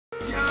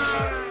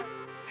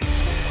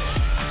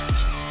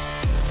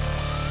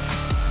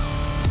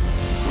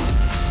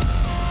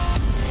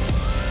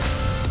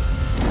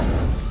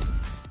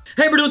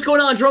Hey, everybody, what's going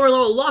on? Drummer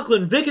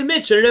Lachlan, Vic, and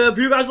Mitch, and for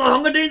you guys, the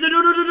Hunger Games and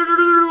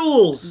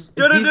Noodles. Is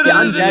these the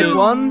undead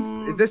ones?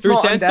 Is this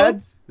not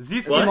undead?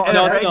 This is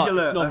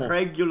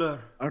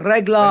regular.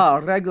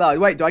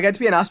 Wait, do I get to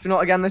be an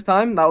astronaut again this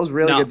time? That was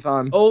really good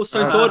fun. Oh,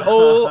 stone sword.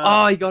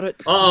 Oh, you got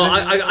it. Oh,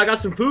 I got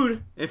some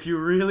food. If you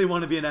really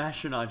want to be an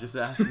astronaut, just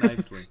ask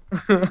nicely.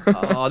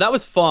 Oh, that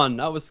was fun.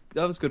 That was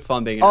good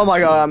fun being an Oh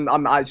my astronaut. god,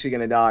 I'm actually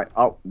gonna die.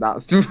 Oh,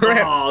 that's rip.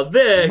 Oh,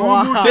 Vic.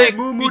 Vic,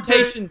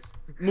 mutations.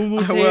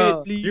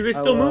 Mutate, please. You can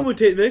still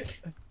mutate,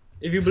 Vic,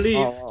 if you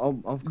believe.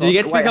 Do you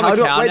get to become a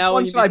cow which now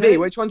one should I be?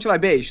 Which one should I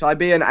be? Should I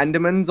be an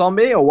Enderman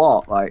zombie or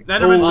what? Like,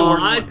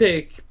 I'd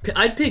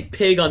pick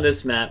pig on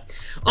this map.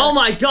 Oh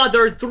my god,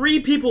 there are 3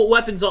 people with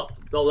weapons up.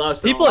 Oh, that was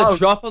people are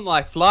dropping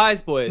like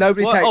flies, boys.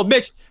 Nobody take... Oh,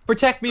 Mitch,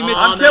 protect me, Mitch.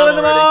 I'm killing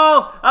them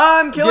all.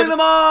 I'm killing them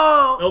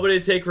all. Nobody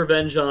take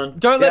revenge on.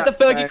 Don't let the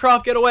Fergie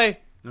craft get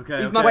away.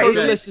 Okay. He's my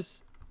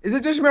delicious. Is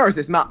it just me or is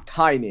this map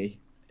tiny?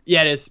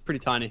 Yeah, it is pretty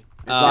tiny.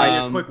 It's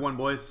a quick one,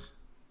 boys.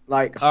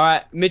 Like, all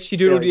right, Mitchy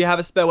Doodle, do you have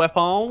a spare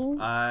weapon?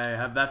 I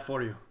have that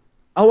for you.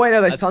 Oh wait, no,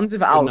 there's tons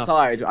of it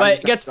outside.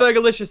 Wait, get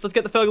Fergalicious. Let's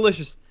get the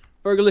Fergalicious.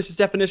 Fergalicious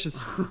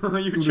definitions.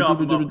 You chop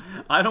them up.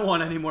 I don't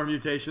want any more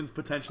mutations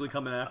potentially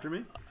coming after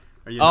me.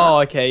 Are you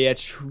nuts? Okay, yeah,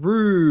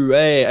 true.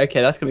 Hey,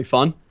 okay, that's gonna be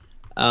fun.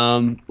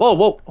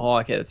 Whoa. Oh,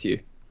 okay, that's you.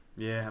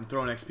 Yeah, I'm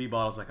throwing XP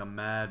bottles like a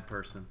mad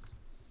person.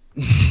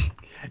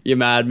 You're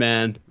mad,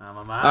 man. I'm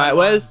a mad. All right,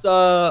 where's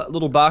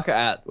little Barker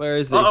at? Where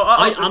is he?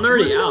 I'm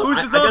already out.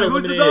 Who's the zombie?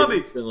 Who's the zombie?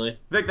 Instantly.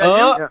 Vic, that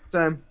you? Yeah,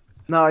 same.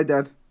 No, I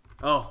did.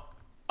 Oh.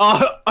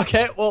 Oh,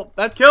 okay. Well,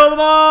 that's. Kill them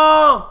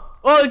all!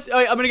 Oh,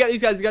 I'm gonna get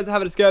these guys. These guys are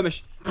having a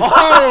skirmish.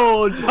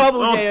 Oh,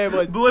 double KO,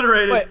 boys.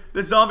 Obliterated. Wait,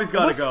 this zombie's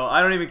gotta go.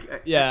 I don't even.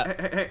 Yeah.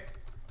 Hey.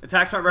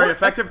 Attacks aren't very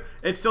effective.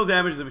 It still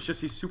damages him. It's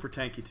just he's super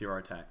tanky to our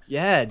attacks.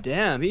 Yeah,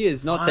 damn. He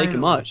is not taking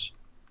much.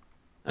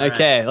 All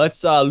okay, right.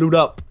 let's loot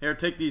up. Here,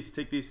 take these.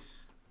 Take these.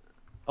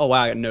 Oh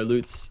wow, I got no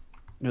loots.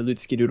 No loot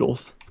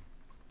skidoodles.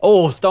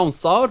 Oh, stone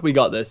sword. We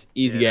got this.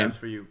 Easy game. That's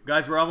for you.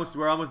 Guys, we're almost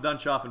done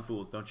chopping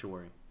fools. Don't you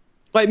worry.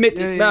 Wait,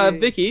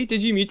 Vicky,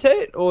 did you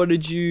mutate or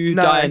did you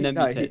die and then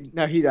mutate?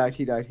 No, he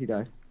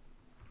died.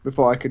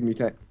 Before I could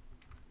mutate.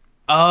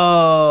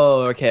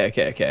 Oh,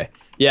 okay.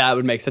 Yeah, that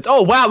would make sense.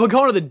 Oh wow, we're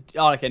going to the.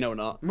 Oh, okay, no, we're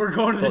not. We're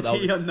going to the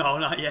T. No,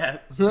 not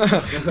yet.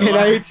 In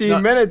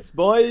 18 minutes,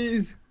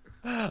 boys.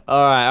 All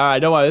right.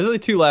 Don't worry. There's only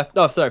 2 left.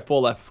 No, sorry,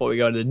 4 left before we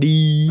go to the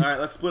D. All right,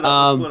 let's split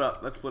up.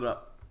 Let's split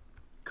up.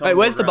 Wait,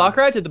 where's the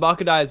Barker at? Did the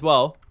Barker die as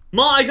well?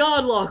 My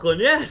God,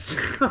 Lachlan, yes.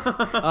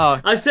 Oh,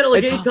 I said it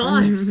like 8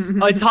 times.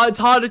 It's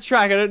hard to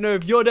track. I don't know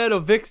if you're dead or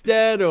Vic's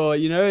dead or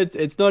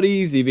it's not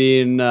easy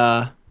being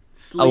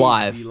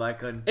alive.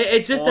 Like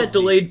it's just that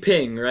delayed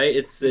ping, right?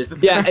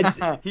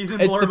 Yeah, he's in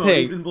blur mode.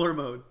 He's in blur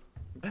mode.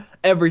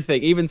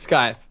 Everything, even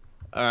Skype.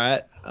 All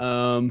right.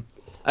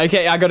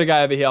 Okay, I got a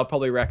guy over here. I'll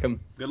probably wreck him.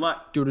 Good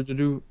luck.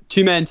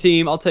 2-man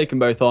team. I'll take them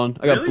both on.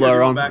 I got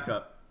blur on.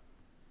 Backup?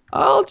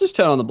 I'll just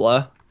turn on the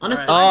blur.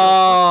 Honestly,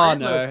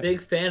 I'm a big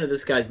fan of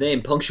this guy's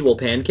name, Punctual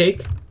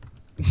Pancake.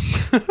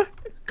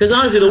 Because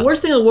honestly, the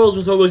worst thing in the world is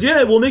when someone goes,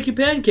 "Yeah, we'll make you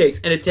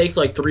pancakes," and it takes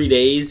like 3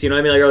 days. You know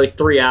what I mean? Like, or like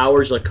 3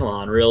 hours. You're like, come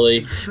on,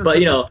 really? But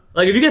you know,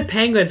 like if you get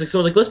penguins, like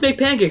someone's like, "Let's make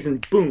pancakes,"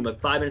 and boom, like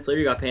 5 minutes later,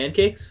 you got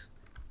pancakes.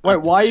 Wait,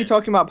 why are you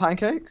talking about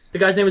pancakes? The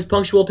guy's name was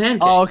Punctual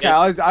Pancake. Oh, okay. Yeah.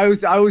 I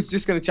was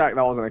just gonna check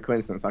that wasn't a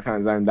coincidence. I kind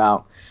of zoned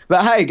out.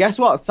 But hey, guess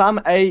what?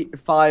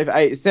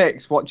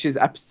 Sam8586 watches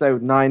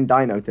episode 9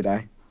 Dino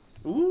today.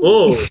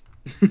 Ooh.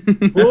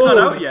 That's not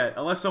out yet,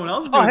 unless someone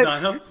else is doing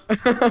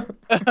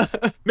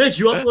dinos. Mitch,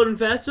 you uploading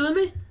faster than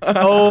me?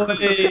 Oh,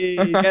 hey,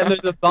 getting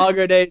those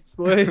Barker dates,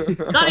 boy.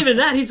 Not even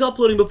that. He's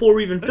uploading before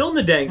we even film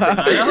the dang thing.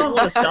 You don't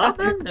want to stop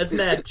him? That's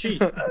mad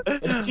cheap.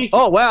 That's cheeky.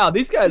 Oh wow,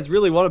 these guys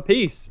really want a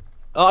piece.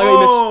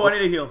 Oh, I need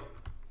to heal.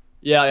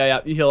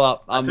 Yeah. You heal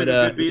up. I'm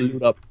gonna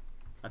loot up.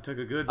 I took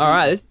a good. All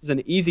right, this is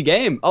an easy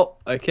game. Oh,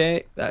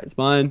 okay, that's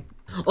mine.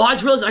 Oh, I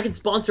just realized I can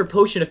sponsor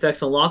potion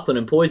effects on Lachlan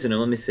and poison him.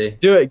 Let me see.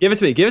 Do it. Give it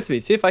to me.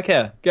 See if I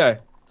care. Go.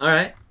 All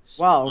right.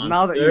 Well,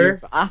 now that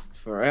you've asked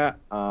for it,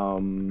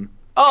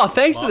 Oh,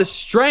 thanks for the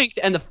strength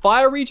and the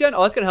fire regen.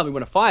 Oh, that's gonna help me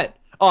win a fight.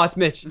 Oh, it's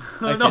Mitch.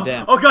 Okay, no.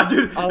 Damn. Oh god,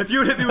 dude. If you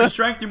had hit me with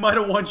strength, you might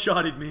have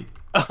one-shotted me.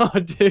 Oh,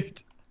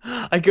 dude.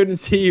 I couldn't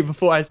see you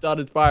before I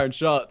started firing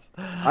shots.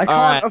 I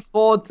can't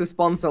afford to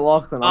sponsor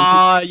Lachlan.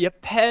 You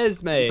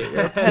pez, mate.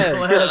 You're a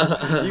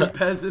pez. You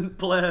peasant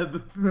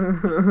pleb.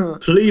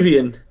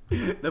 Plebeian.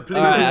 The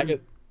plebeian. Right,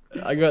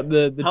 I got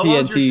the TNT. How long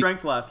does your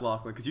strength last,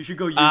 Lachlan? Because you should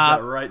go use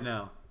that right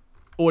now.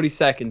 40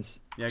 seconds.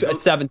 Yeah,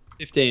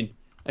 15.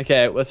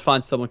 Okay, let's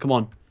find someone. Come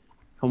on.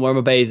 Where my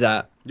bays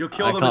at? You'll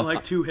kill them in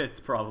like 2 hits,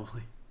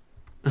 probably.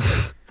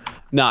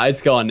 Nah,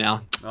 it's gone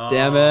now. Oh,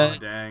 damn it.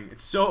 Dang.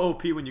 It's so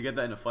OP when you get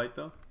that in a fight,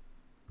 though.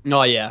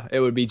 Oh, yeah.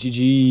 It would be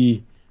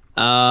GG.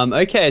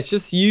 Okay, it's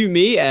just you,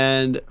 me,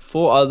 and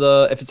 4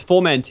 other... If it's a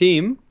 4-man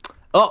team...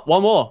 Oh,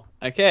 1 more.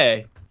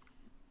 Okay.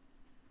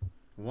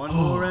 1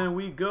 more and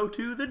we go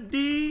to the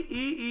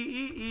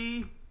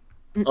D.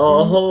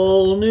 A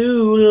whole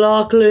new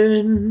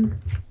Lachlan.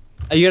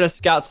 Are you going to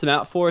scout some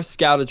out for us?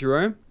 Scout a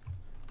Jerome?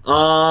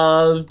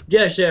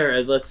 Yeah,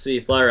 sure. Let's see.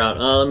 Fly route.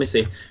 Let me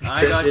see.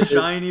 I got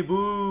shiny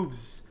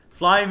boobs.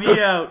 Fly me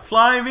out.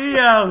 Fly me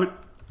out.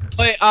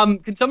 Wait,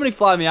 can somebody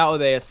fly me out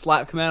with a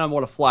slap command? I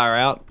want to fly her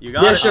out. You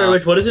got Yeah, it. sure.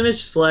 Which, what is it,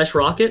 Mitch? Slash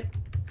rocket?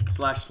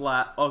 Slash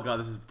slap. Oh god,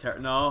 this is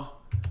no.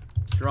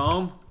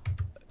 Jerome.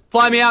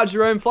 Fly me out,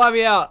 Jerome. Fly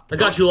me out. I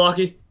got you,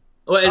 Lockie.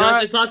 Oh, wait,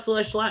 Alright. it's not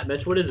slash slap,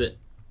 Mitch. What is it?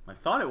 I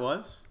thought it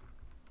was.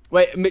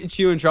 Wait, Mitch,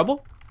 you in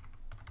trouble?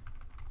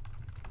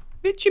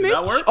 Mitch. Did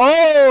that work?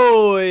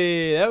 Oh,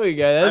 yeah, there we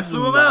go. That's I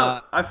flew him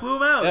out. I flew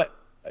him out. Yeah,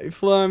 you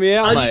flew me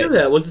out, How'd mate. you do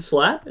that? Was it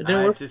slap? It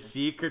didn't work. It's a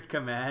secret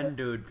command,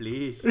 dude.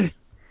 Please.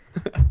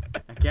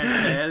 I can't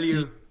tell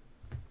you.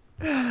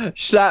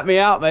 Slap me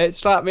out, mate.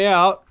 Slap me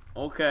out.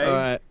 Okay. All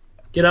right.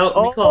 Get out.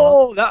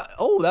 Oh,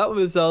 that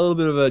was a little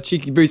bit of a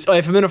cheeky boost. Oh,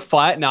 if I'm in a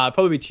fight, nah, I'd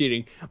probably be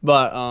cheating.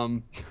 But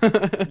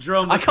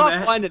Jerome, I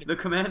can't find it. The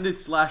command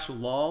is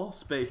 /lol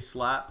space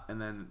slap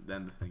and then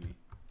the thingy.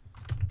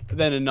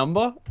 Then a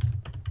number.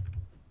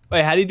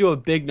 Wait, how do you do a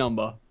big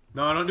number?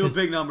 No, don't do a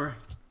big number.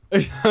 I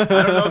don't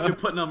know if you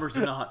put numbers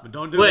or not, but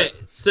don't do it. Wait,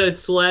 it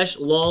says slash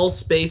lol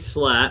space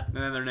slap. And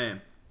then their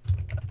name.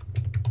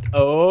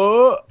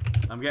 Oh.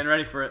 I'm getting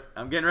ready for it.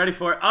 I'm getting ready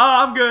for it.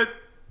 Oh, I'm good.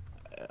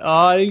 Oh,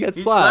 I didn't get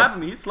He's slapped. slapping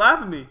me. He's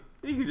slapping me.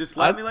 You can just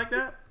slap me like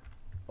that?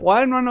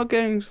 Why am I not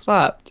getting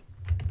slapped?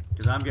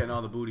 Because I'm getting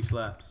all the booty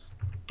slaps.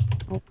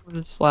 I want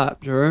a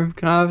slap, Jerome.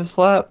 Can I have a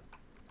slap,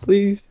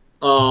 please?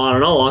 Oh, I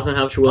don't know, Lachlan.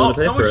 How much you willing to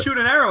pay for someone it? shoot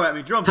an arrow at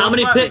me. Jerome, How don't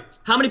many slap me.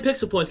 How many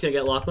pixel points can I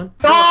get, Lachlan?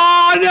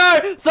 Oh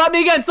no! Slap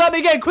me again! Slap me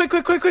again! Quick!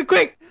 Quick! Quick! Quick!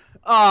 Quick!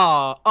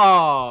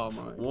 Oh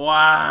my!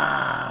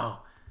 Wow.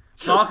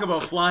 Talk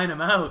about flying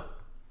him out.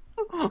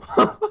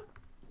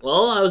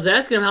 Well, I was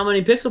asking him how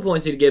many pixel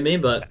points he'd give me,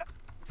 but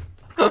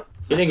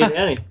he didn't give me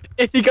any.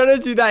 If you're gonna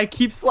do that,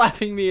 keep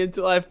slapping me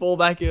until I fall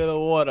back into the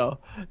water.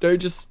 Don't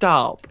just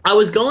stop. I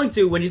was going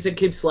to when you said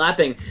keep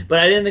slapping, but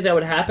I didn't think that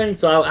would happen,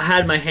 so I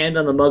had my hand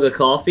on the mug of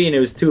coffee, and it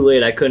was too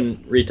late. I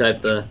couldn't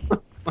retype the...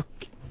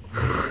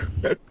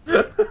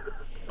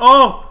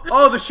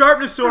 Oh, the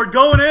sharpness sword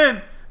going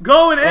in.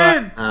 Going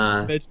in.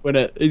 Let's win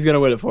it. He's gonna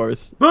win it for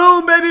us.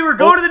 Boom, baby, we're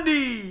going to the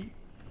D.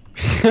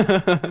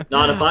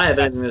 Not if I have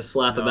anything to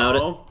slap about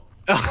it.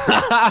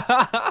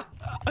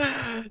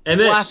 Hey,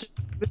 Slap. Mitch,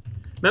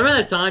 remember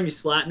that time you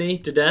slapped me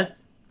to death?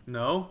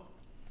 No.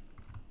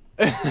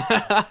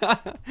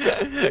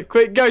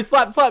 Quick, go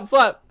slap, slap,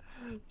 slap.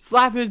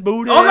 Slap his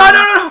booty. Oh god,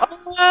 no.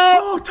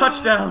 Oh,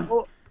 touchdown.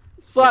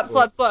 Slap,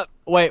 slap, slap.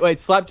 Wait,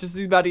 slap just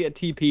he's about to get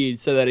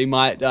TP'd so that he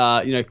might,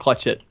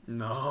 clutch it.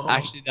 No.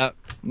 Actually, that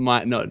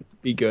might not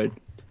be good.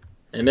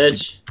 Hey,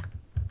 Mitch.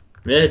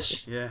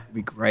 Mitch. Yeah. It'd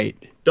be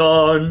great.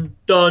 Done,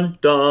 done,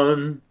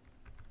 done.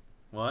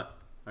 What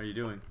are you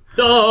doing?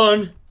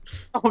 Done.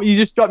 Oh, you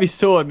just dropped your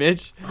sword,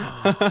 Mitch.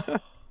 Well,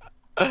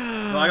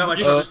 I got my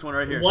sharpness one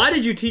right here. Why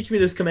did you teach me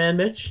this command,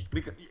 Mitch?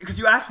 Because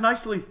you asked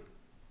nicely.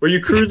 Were you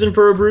cruising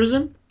for a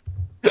bruising?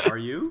 Are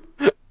you?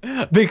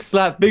 Big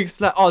slap, big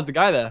slap. Oh, there's a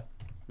guy there.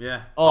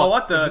 Yeah. Oh, Oh,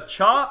 what the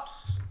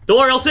chops? Don't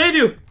worry, I'll save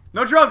you.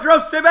 No, Jerome,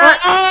 stay back.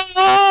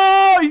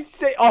 Oh,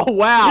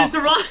 wow. He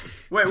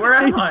survived. Wait, where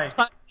am I?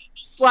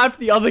 He slapped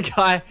the other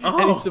guy and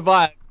he Oh.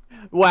 survived.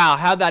 Wow,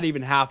 how'd that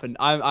even happen?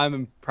 I'm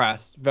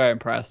impressed. Very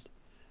impressed.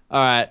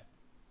 All right.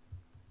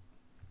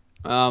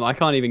 I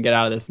can't even get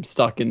out of this. I'm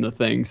stuck in the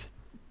things.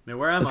 Now,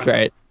 where am That's I?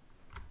 great.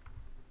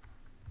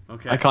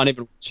 Okay. I can't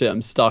even watch it.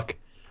 I'm stuck.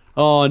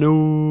 Oh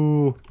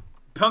no.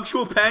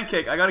 Punctual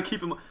pancake. I gotta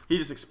keep him. He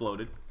just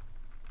exploded.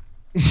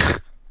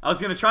 I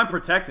was gonna try and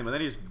protect him, but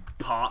then he just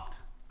popped.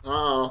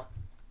 Uh-oh.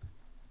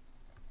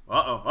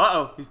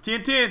 Uh-oh. He's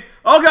TNTing.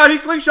 Oh god, he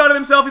slingshotted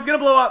himself. He's gonna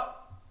blow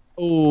up.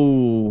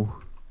 Oh.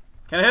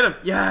 Can I hit him?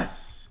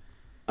 Yes.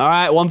 All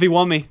right,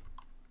 1v1 me.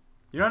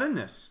 You're not in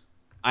this.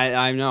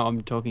 I know.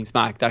 I'm talking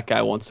smack. That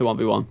guy wants to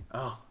 1v1.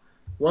 Oh.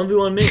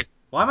 1v1 me.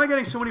 Why am I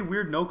getting so many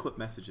weird no-clip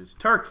messages?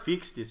 Turk,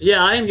 fix this.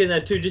 Yeah, I am getting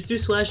that too. Just do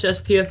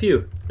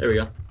 /STFU. There we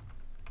go.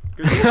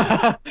 Good.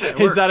 It Is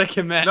worked. that a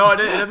command? No, it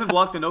doesn't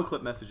block the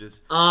no-clip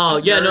messages. Oh,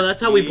 yeah, no, Turk, that's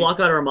how we please. block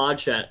out our mod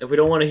chat. If we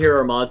don't want to hear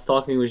our mods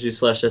talking, we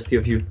just do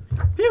 /STFU. Pew,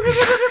 pew, pew,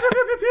 pew,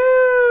 pew,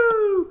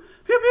 pew,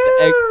 pew, pew,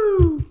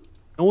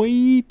 pew.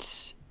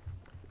 Wait.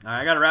 All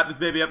right, I gotta wrap this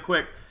baby up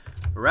quick.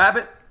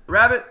 Rabbit,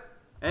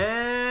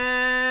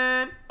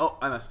 and oh,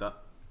 I messed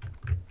up.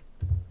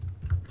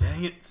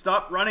 Dang it!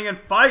 Stop running and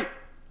fight.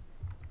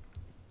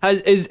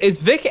 Is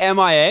Vic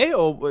MIA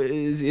or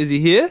is he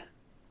here?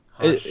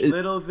 Hush,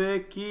 little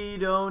Vicky,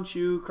 don't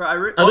you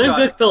cry. I think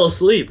Vic fell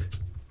asleep.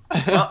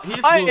 Well, he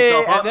just blew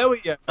himself up. There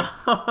we go.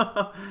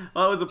 Well,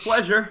 it was a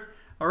pleasure,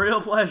 a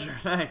real pleasure.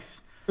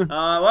 Thanks.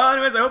 Well,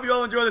 anyways, I hope you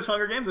all enjoy this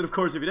Hunger Games, and of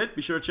course, if you did,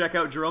 be sure to check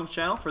out Jerome's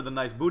channel for the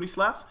nice booty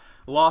slaps,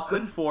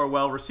 Lachlan for,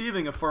 well,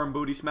 receiving a firm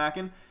booty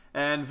smacking,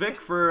 and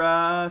Vic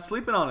for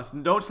sleeping on us.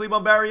 And don't sleep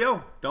on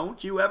Barrio.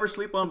 Don't you ever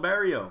sleep on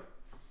Barrio.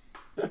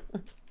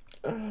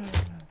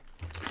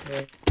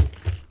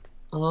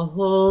 A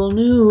whole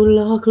new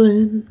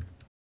Lachlan.